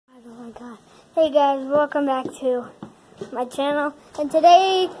Hey guys, welcome back to my channel, and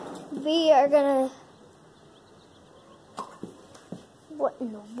today we are gonna, what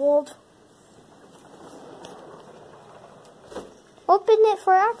in the world? Open it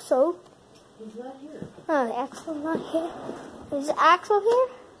for Axel. He's not here. Oh, Axel's not here. Is Axel here?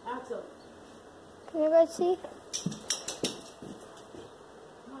 Axel. Can you guys see?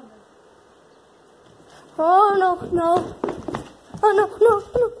 Oh no, no. Oh no, no,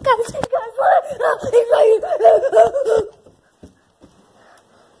 no, guys, what?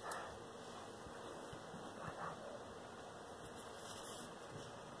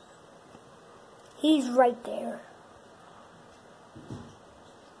 He's right there.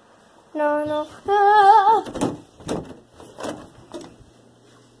 No, no. Ah!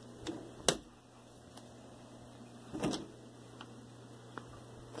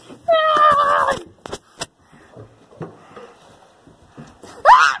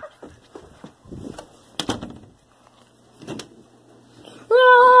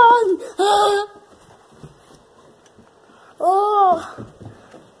 Oh.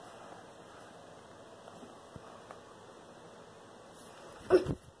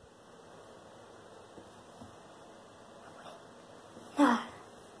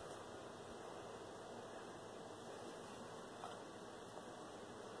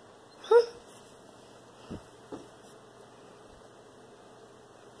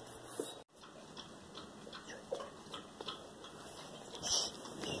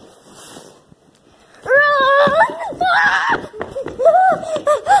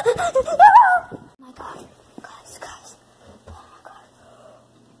 My God, guys. Oh my God.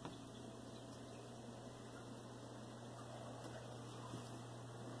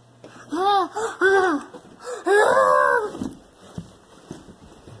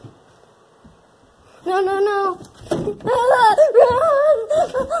 No, no, no.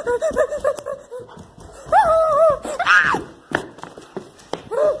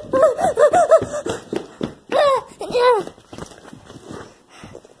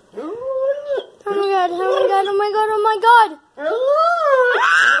 Oh my God. Oh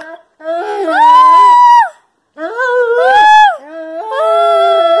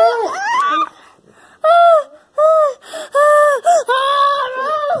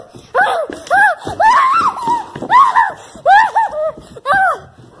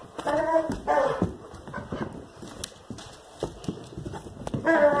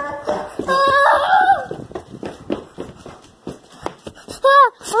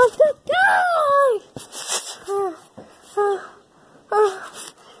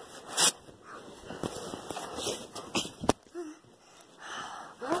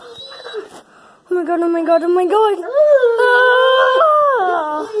my God.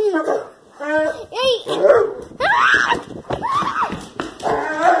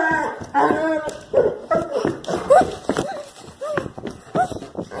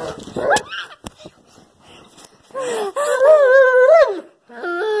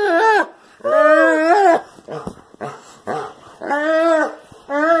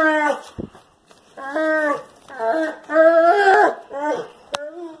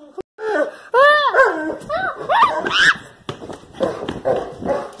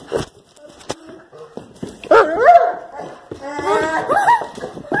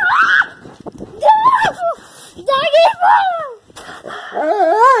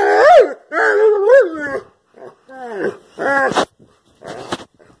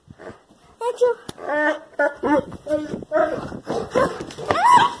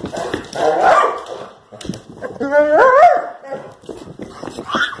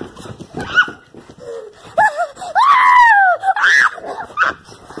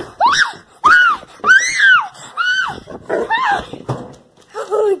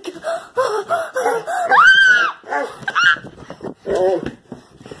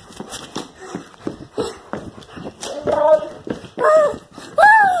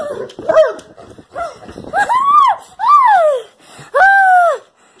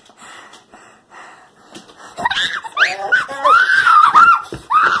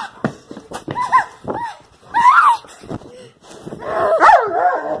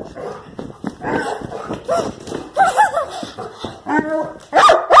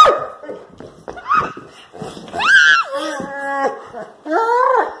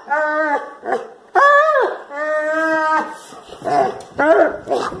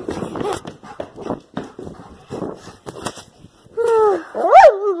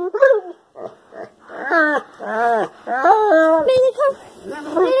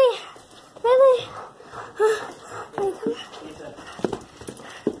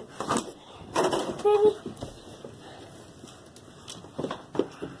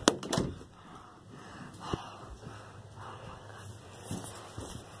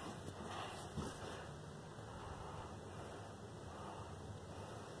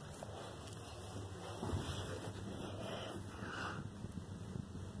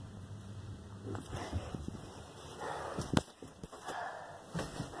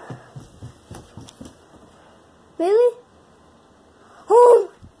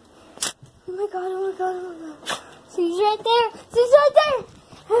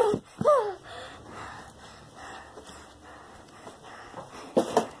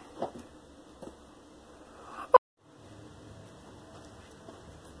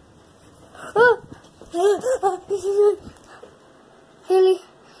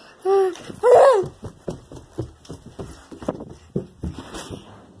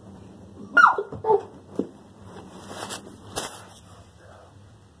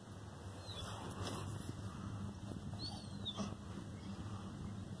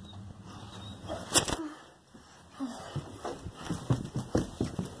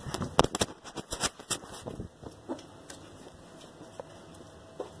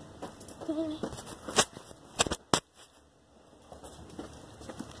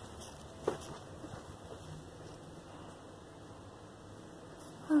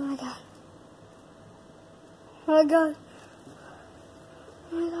 Oh my god.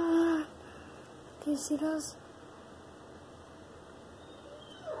 Oh my god. Do you see those?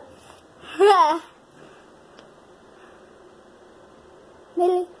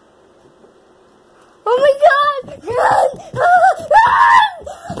 Millie. Oh my god! Run! Run!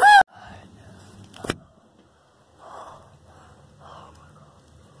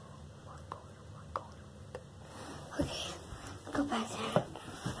 Okay, go back there.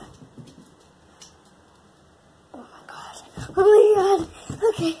 Oh my god. Oh my god.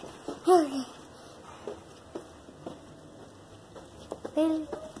 Okay. Okay. Millie.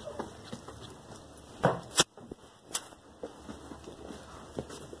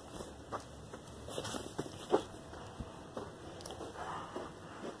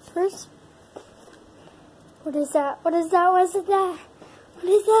 First, what is that? What is that? What is that? What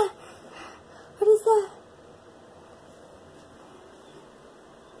is that? What is that?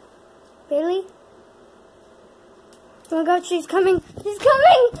 Bailey? Oh my god, she's coming! She's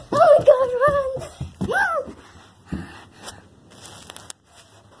coming! Oh my god, run! Run!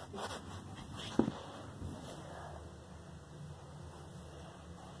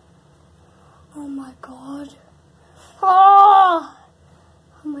 Oh my god. Oh!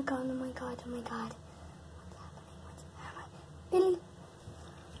 Oh my god, oh my god, oh my god. What's happening? Billy.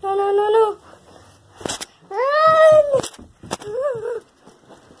 No, no, no, no. Run!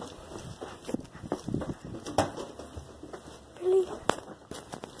 Billy.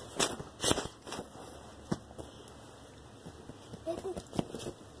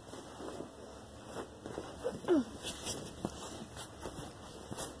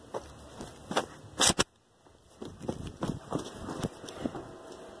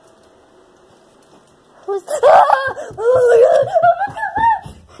 Oh my god! Oh my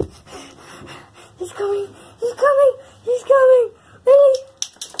god! He's coming! He's coming! He's coming! Really?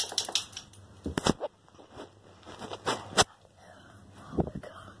 Oh my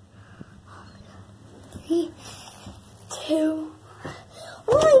god! Oh my god! 3, 2.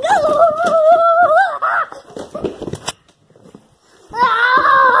 Oh my god!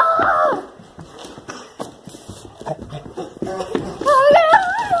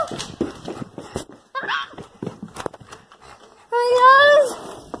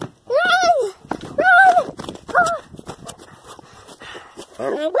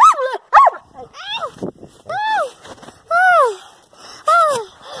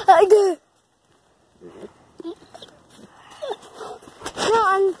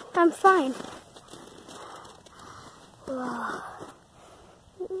 No, I'm fine. Whoa.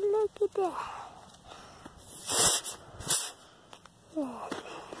 Look at that. Yeah.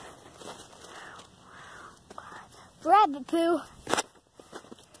 Rabbit poo.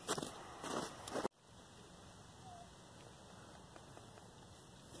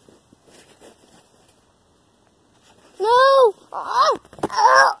 No! Oh, oh,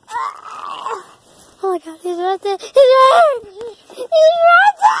 oh. Oh my god, he's right there. He's right there. He's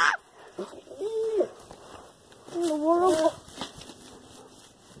right there. In the world?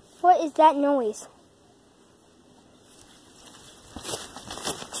 What is that noise?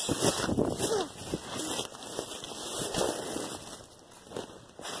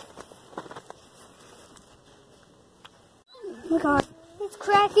 Oh my god, it's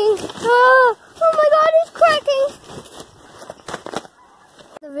cracking. Oh my god, it's cracking.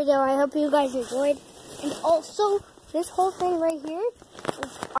 The video, I hope you guys enjoyed. And also, this whole thing right here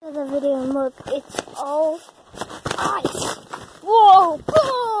is part of the video. And look, it's all ice. Whoa,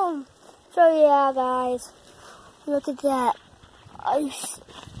 boom. So yeah, guys, look at that. Ice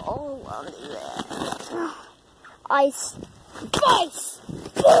all on there. Ice. Ice.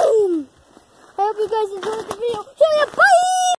 Boom. I hope you guys enjoyed the video. See ya, bye.